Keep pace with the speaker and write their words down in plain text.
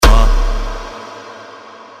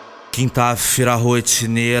Quinta-feira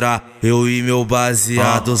rotineira, eu e meu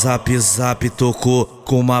baseado Zap Zap tocou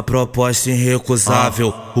com uma proposta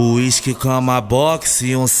irrecusável. Uísque, cama, boxe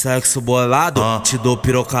e um sexo bolado. Te dou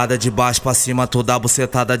pirocada de baixo pra cima, toda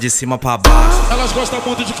bucetada de cima pra baixo. Elas gostam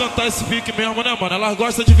muito de cantar esse pique mesmo, né, mano? Elas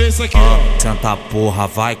gostam de ver isso aqui, ó. Senta porra,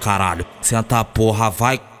 vai caralho. Senta porra,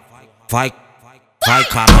 vai. Vai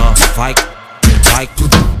caramba, vai caramba,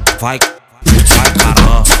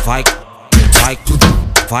 vai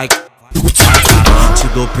caramba. Te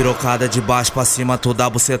dou pirocada de baixo pra cima, toda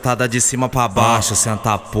bucetada de cima pra baixo.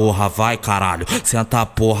 Senta porra, vai caralho. Senta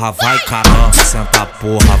porra, vai caramba. Senta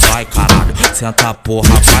porra, vai caralho. Senta porra,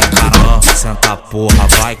 vai caramba. Senta porra,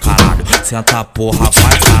 vai caralho. Senta porra,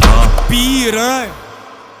 vai caramba. Piranha,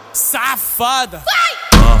 safada,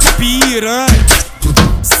 piranha,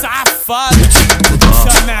 safada.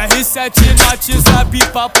 Chama R7 no WhatsApp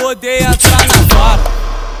pra poder entrar na vara.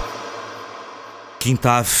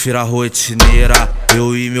 Quinta-feira rotineira,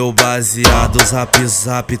 eu e meu baseado Zap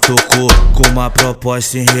Zap tocou com uma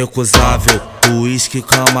proposta irrecusável. Uísque,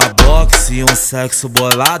 cama, boxe e um sexo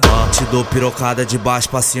bolado. Te dou pirocada de baixo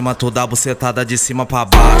pra cima, toda bucetada de cima pra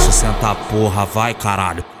baixo. Senta porra, vai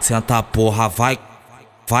caralho. Senta porra, vai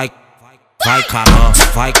caramba, vai caramba,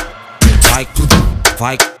 vai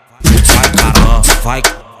caramba.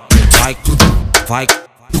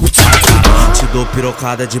 Te dou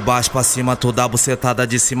pirocada de baixo pra cima, toda bucetada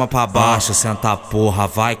de cima pra baixo. Senta porra,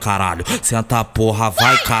 vai caralho. Senta porra,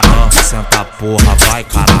 vai caramba. Senta porra, vai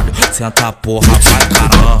caralho. Senta porra, vai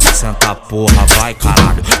caramba. Senta porra, vai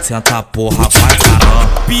caralho. Senta porra, vai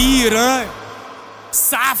caramba. Piranha,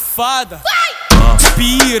 safada,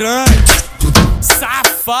 piranha,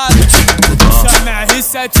 safada. Chama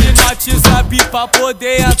R7 no WhatsApp pra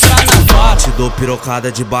poder entrar na vara. Te dou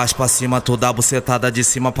pirocada de baixo pra cima, toda bucetada de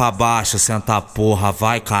cima pra baixo. Senta porra,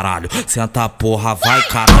 vai caralho. Senta porra, vai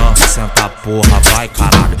caramba. Senta porra, vai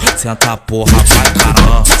caralho. Senta porra, vai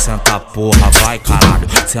caramba. Senta porra, vai caralho.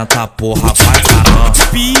 Senta porra, vai caramba.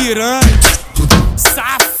 Piranha,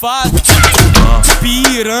 safada,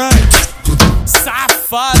 piranha,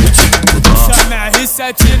 safada. Chama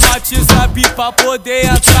R7 no WhatsApp pra poder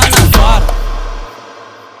entrar na vara.